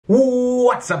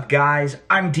What's up, guys?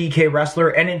 I'm DK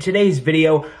Wrestler, and in today's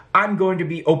video, I'm going to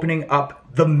be opening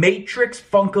up the Matrix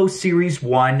Funko Series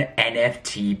 1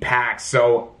 NFT pack.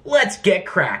 So let's get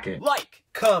cracking. Like,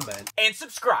 comment, and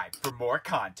subscribe for more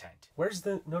content. Where's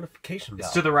the notification bell?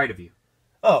 It's to the right of you.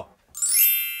 Oh.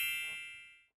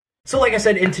 So like I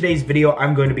said, in today's video,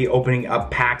 I'm going to be opening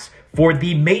up packs for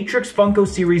the Matrix Funko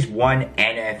Series 1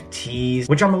 NFTs,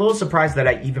 which I'm a little surprised that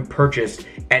I even purchased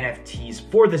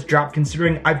NFTs for this drop,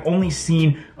 considering I've only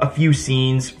seen a few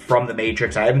scenes from the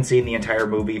Matrix. I haven't seen the entire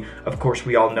movie. Of course,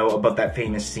 we all know about that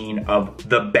famous scene of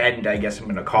the bend, I guess I'm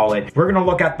gonna call it. We're gonna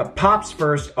look at the pops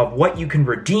first of what you can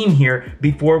redeem here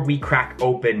before we crack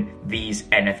open these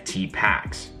NFT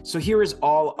packs. So here is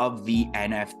all of the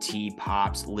NFT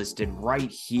pops listed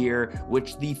right here,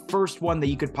 which the first one that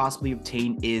you could possibly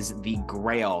obtain is the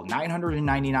Grail,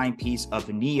 999 piece of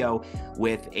Neo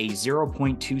with a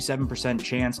 0.27%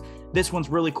 chance. This one's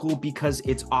really cool because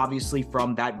it's obviously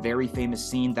from that very famous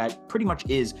scene that pretty much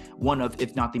is one of,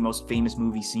 if not the most famous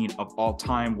movie scene of all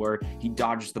time, where he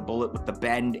dodges the bullet with the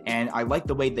bend. And I like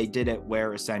the way they did it,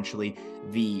 where essentially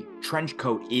the trench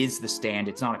coat is the stand.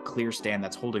 It's not a clear stand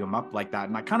that's holding him up like that.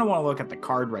 And I kind of want to look at the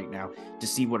card right now to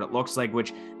see what it looks like,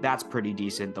 which that's pretty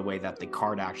decent, the way that the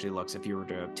card actually looks if you were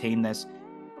to obtain this.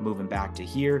 Moving back to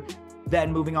here.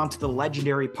 Then moving on to the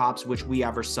legendary pops, which we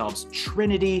have ourselves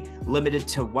Trinity, limited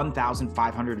to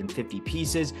 1,550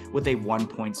 pieces with a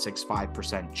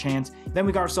 1.65% chance. Then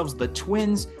we got ourselves the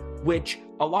Twins, which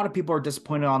a lot of people are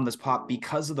disappointed on this pop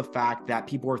because of the fact that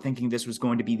people were thinking this was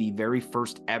going to be the very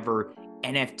first ever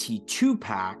NFT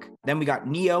 2-pack. Then we got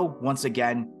Neo. Once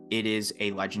again, it is a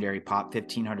legendary pop,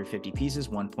 1,550 pieces,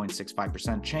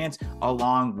 1.65% chance,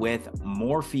 along with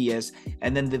Morpheus.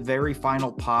 And then the very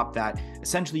final pop that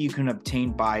essentially you can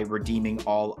obtain by redeeming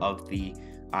all of the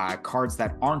cards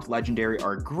that aren't legendary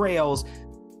are Grails,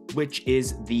 which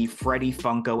is the Freddy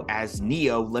Funko as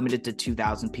Neo, limited to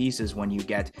 2,000 pieces when you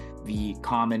get the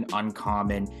common,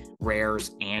 uncommon,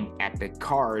 rares, and epic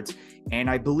cards. And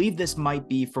I believe this might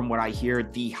be, from what I hear,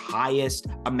 the highest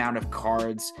amount of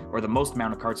cards, or the most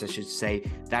amount of cards, I should say,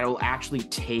 that will actually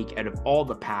take out of all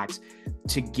the packs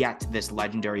to get this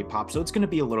legendary pop. So it's going to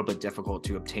be a little bit difficult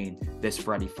to obtain this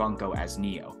Freddy Funko as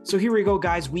Neo. So here we go,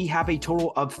 guys. We have a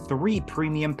total of 3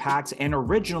 premium packs, and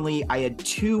originally I had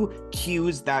 2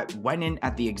 queues that went in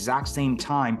at the exact same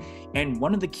time. And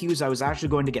one of the queues I was actually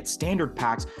going to get standard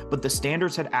packs, but the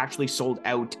standards had actually sold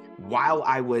out while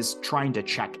I was trying to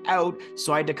check out,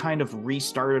 so I had to kind of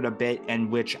restart it a bit, in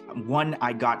which one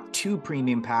I got 2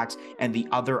 premium packs and the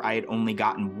other I had only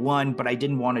gotten 1, but I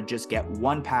didn't want to just get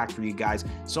 1 pack for you guys,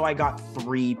 so I got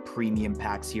 3 premium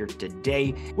packs here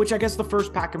today, which I guess the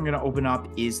first pack I'm going to open up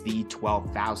is the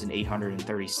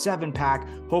 12,837 pack.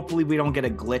 Hopefully we don't get a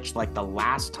glitch like the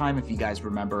last time, if you guys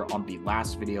remember on the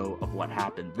last video of what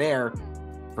happened there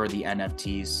for the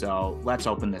NFTs. So let's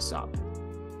open this up.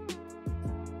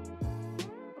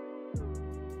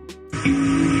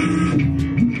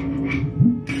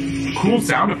 Cool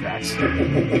sound effects.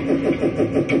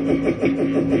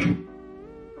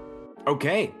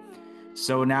 Okay,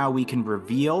 so now we can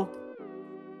reveal.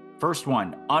 First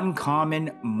one, uncommon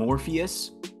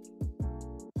Morpheus.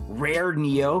 Rare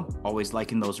Neo, always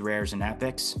liking those rares and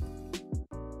epics.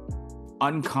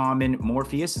 Uncommon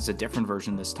Morpheus, it's a different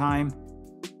version this time.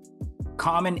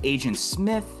 Common Agent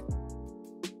Smith.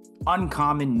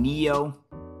 Uncommon Neo.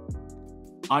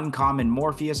 Uncommon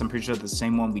Morpheus, I'm pretty sure that's the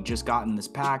same one we just got in this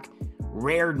pack.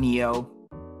 Rare Neo.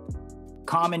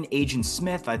 Common Agent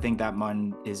Smith, I think that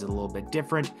one is a little bit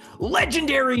different.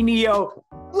 Legendary Neo,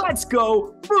 let's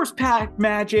go. First pack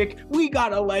magic, we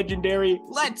got a legendary,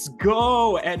 let's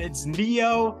go. And it's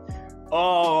Neo.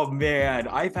 Oh man,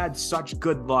 I've had such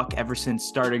good luck ever since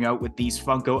starting out with these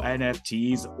Funko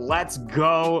NFTs. Let's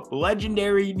go,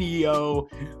 legendary Neo.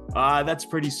 That's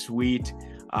pretty sweet.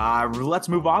 Let's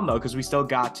move on though, because we still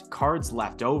got cards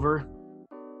left over.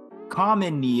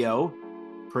 Common Neo,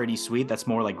 pretty sweet. That's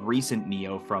more like recent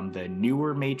Neo from the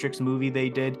newer Matrix movie they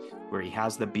did, where he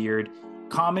has the beard.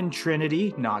 Common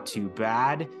Trinity, not too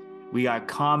bad. We got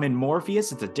Common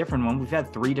Morpheus, it's a different one. We've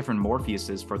had 3 different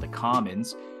Morpheuses for the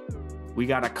commons. We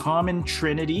got a Common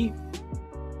Trinity,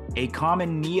 a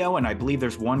Common Neo, and I believe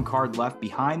there's 1 card left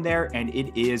behind there, and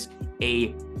it is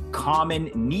a Common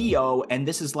Neo, and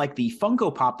this is like the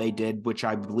Funko Pop they did, which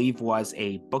I believe was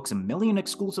a Books A Million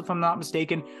exclusive, if I'm not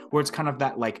mistaken, where it's kind of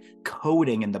that like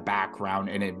coding in the background,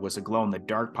 and it was a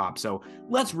glow-in-the-dark pop. So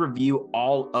let's review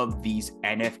all of these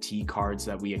NFT cards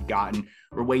that we had gotten.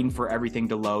 We're waiting for everything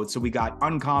to load. So we got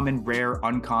uncommon, rare,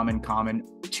 uncommon, common,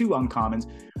 2 uncommons,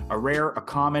 a rare, a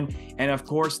common, and of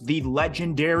course the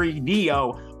legendary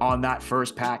Neo. on that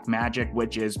first pack magic,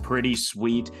 which is pretty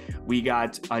sweet. We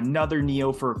got another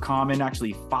Neo for common,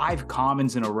 actually 5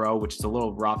 commons in a row, which is a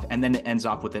little rough. And then it ends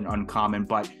off with an uncommon,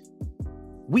 but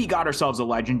we got ourselves a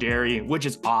legendary, which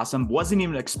is awesome. Wasn't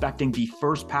even expecting the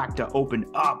first pack to open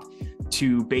up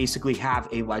to basically have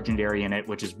a legendary in it,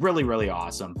 which is really, really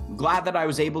awesome. Glad that I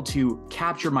was able to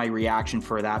capture my reaction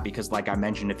for that because like I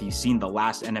mentioned, if you've seen the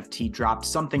last NFT drop,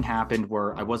 something happened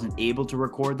where I wasn't able to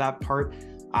record that part.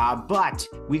 But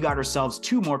we got ourselves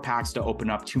 2 more packs to open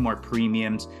up, 2 more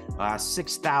premiums,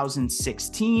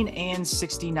 6,016 and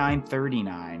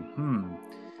 6939.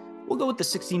 We'll go with the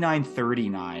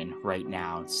 6939 right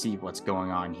now and see what's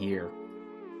going on here.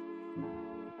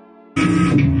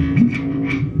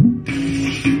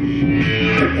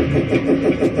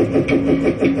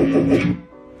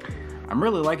 I'm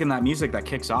really liking that music that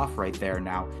kicks off right there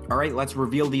now. All right, let's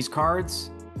reveal these cards.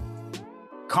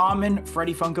 Common,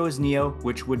 Freddy Funko is Neo,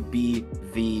 which would be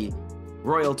the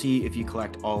royalty if you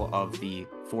collect all of the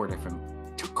 4 different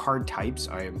card types.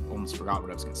 I almost forgot what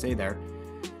I was going to say there.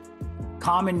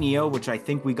 Common Neo, which I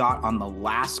think we got on the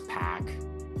last pack.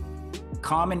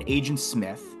 Common Agent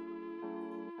Smith.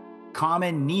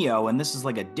 Common Neo, and this is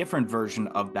like a different version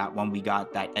of that one we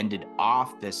got that ended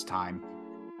off this time.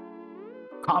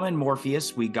 Common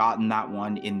Morpheus, we got in that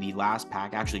one in the last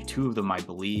pack. Actually, 2 of them, I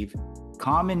believe.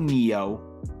 Common Neo.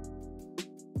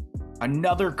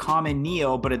 Another Common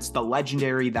Neo, but it's the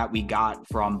legendary that we got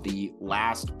from the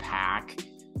last pack.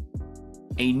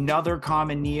 Another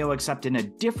Common Neo, except in a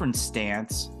different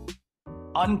stance.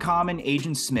 Uncommon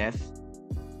Agent Smith.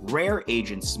 Rare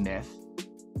Agent Smith.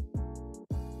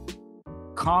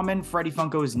 Common Freddy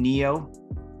Funko is Neo.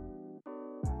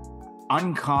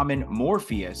 Uncommon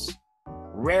Morpheus.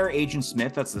 Rare Agent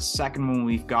Smith, that's the second one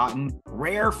we've gotten.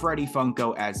 Rare Freddy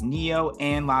Funko as Neo.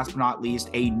 And last but not least,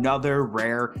 another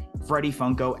rare Freddy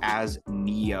Funko as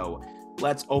Neo.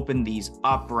 Let's open these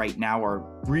up right now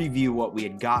or review what we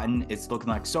had gotten. It's looking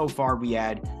like so far we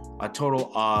had a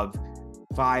total of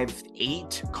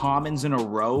 8 commons in a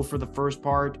row for the first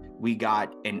part. We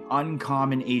got an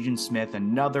uncommon Agent Smith,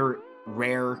 another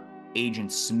rare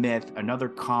Agent Smith, another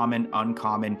common,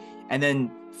 uncommon, and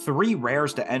then 3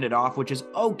 rares to end it off, which is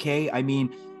okay. I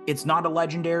mean, it's not a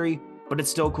legendary, but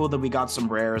it's still cool that we got some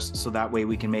rares, so that way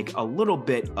we can make a little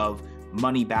bit of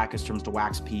money back in terms of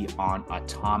Wax P on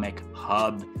Atomic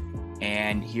Hub.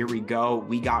 And here we go.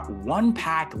 We got 1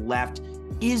 pack left.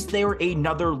 Is there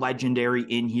another legendary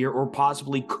in here, or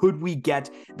possibly could we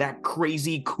get that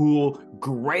crazy cool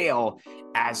grail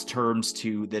as terms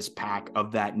to this pack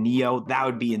of that Neo? That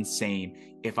would be insane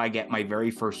if I get my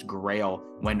very first grail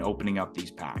when opening up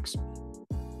these packs.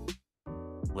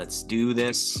 Let's do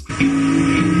this.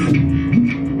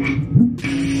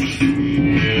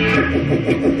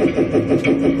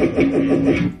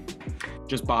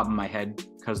 Just bobbing my head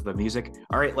because of the music.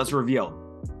 All right, let's reveal.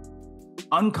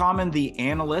 Uncommon the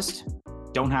Analyst,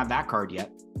 don't have that card yet.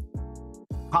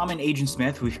 Common Agent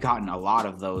Smith, we've gotten a lot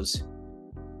of those.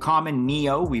 Common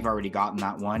Neo, we've already gotten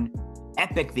that one.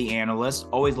 Epic the Analyst,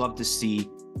 always love to see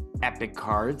epic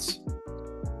cards.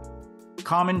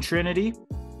 Common Trinity.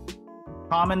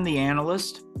 Common the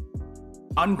Analyst.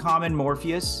 Uncommon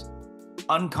Morpheus.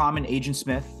 Uncommon Agent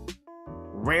Smith.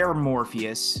 Rare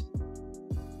Morpheus.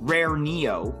 Rare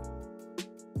Neo.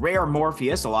 Rare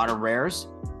Morpheus, a lot of rares.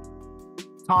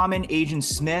 Common Agent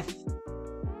Smith.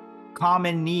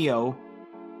 Common Neo.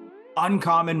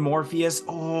 Uncommon Morpheus.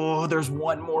 Oh, there's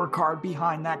one more card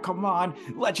behind that. Come on.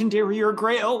 Legendary or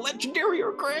Grail. Legendary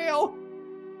or Grail.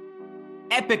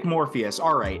 Epic Morpheus.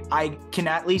 All right. I can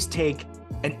at least take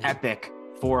an epic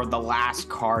for the last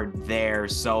card there.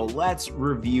 So let's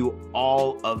review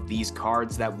all of these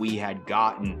cards that we had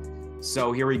gotten.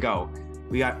 So here we go.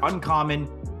 We got uncommon,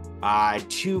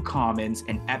 2 commons,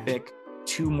 an epic,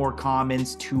 2 more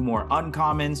commons, 2 more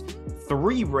uncommons,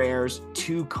 3 rares,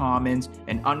 2 commons,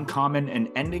 an uncommon, and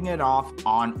ending it off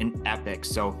on an epic.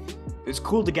 So it's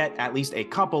cool to get at least a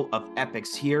couple of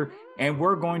epics here. And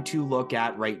we're going to look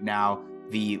at right now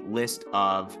the list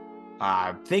of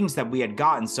things that we had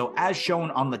gotten. So as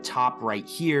shown on the top right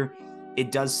here,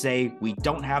 it does say we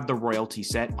don't have the royalty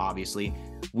set, obviously.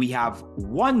 We have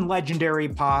 1 legendary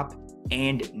pop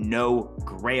and no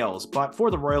grails. But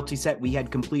for the royalty set, we had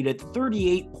completed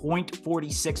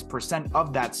 38.46%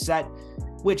 of that set,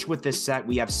 which with this set,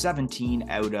 we have 17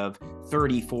 out of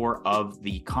 34 of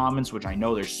the commons, which I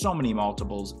know there's so many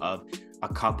multiples of a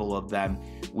couple of them.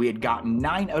 We had gotten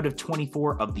 9 out of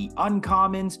 24 of the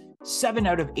uncommons, 7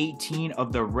 out of 18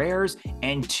 of the rares,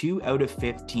 and 2 out of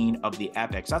 15 of the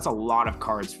epics. That's a lot of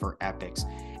cards for epics.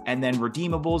 And then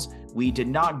redeemables, we did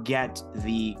not get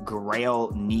the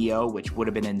Grail Neo, which would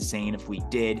have been insane if we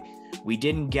did. We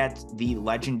didn't get the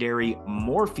legendary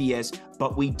Morpheus,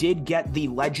 but we did get the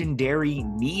legendary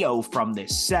Neo from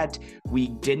this set. We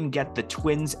didn't get the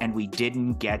twins and we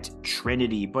didn't get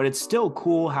Trinity, but it's still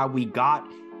cool how we got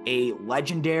a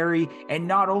legendary, and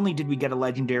not only did we get a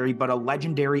legendary, but a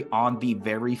legendary on the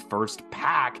very first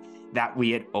pack that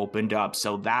we had opened up.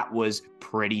 So that was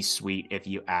pretty sweet if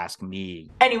you ask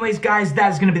me. Anyways, guys,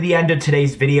 that's going to be the end of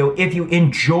today's video. If you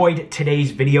enjoyed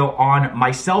today's video on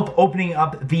myself opening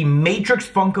up the Matrix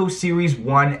Funko Series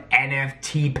 1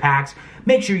 NFT packs,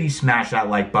 make sure you smash that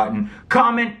like button.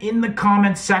 Comment in the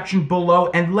comments section below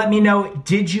and let me know,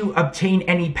 did you obtain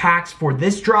any packs for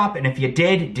this drop? And if you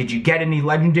did you get any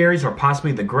legendaries or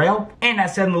possibly the Grail? And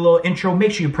as said in the little intro,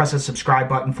 make sure you press the subscribe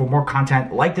button for more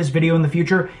content like this video in the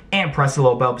future, and press the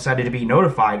little bell beside it to be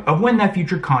notified of when that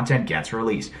future content gets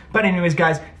released. But anyways,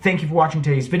 guys, thank you for watching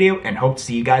today's video and hope to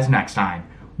see you guys next time.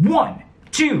 1,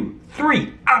 2,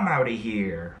 3, I'm out of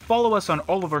here. Follow us on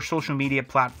all of our social media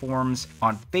platforms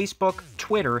on Facebook,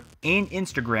 Twitter, and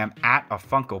Instagram at A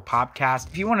Funko Popcast.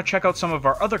 If you want to check out some of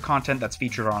our other content that's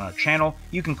featured on our channel,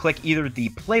 you can click either the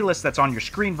playlist that's on your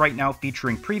screen right now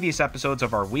featuring previous episodes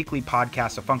of our weekly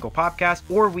podcast, A Funko Popcast,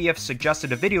 or we have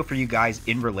suggested a video for you guys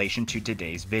in relation to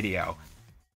today's video.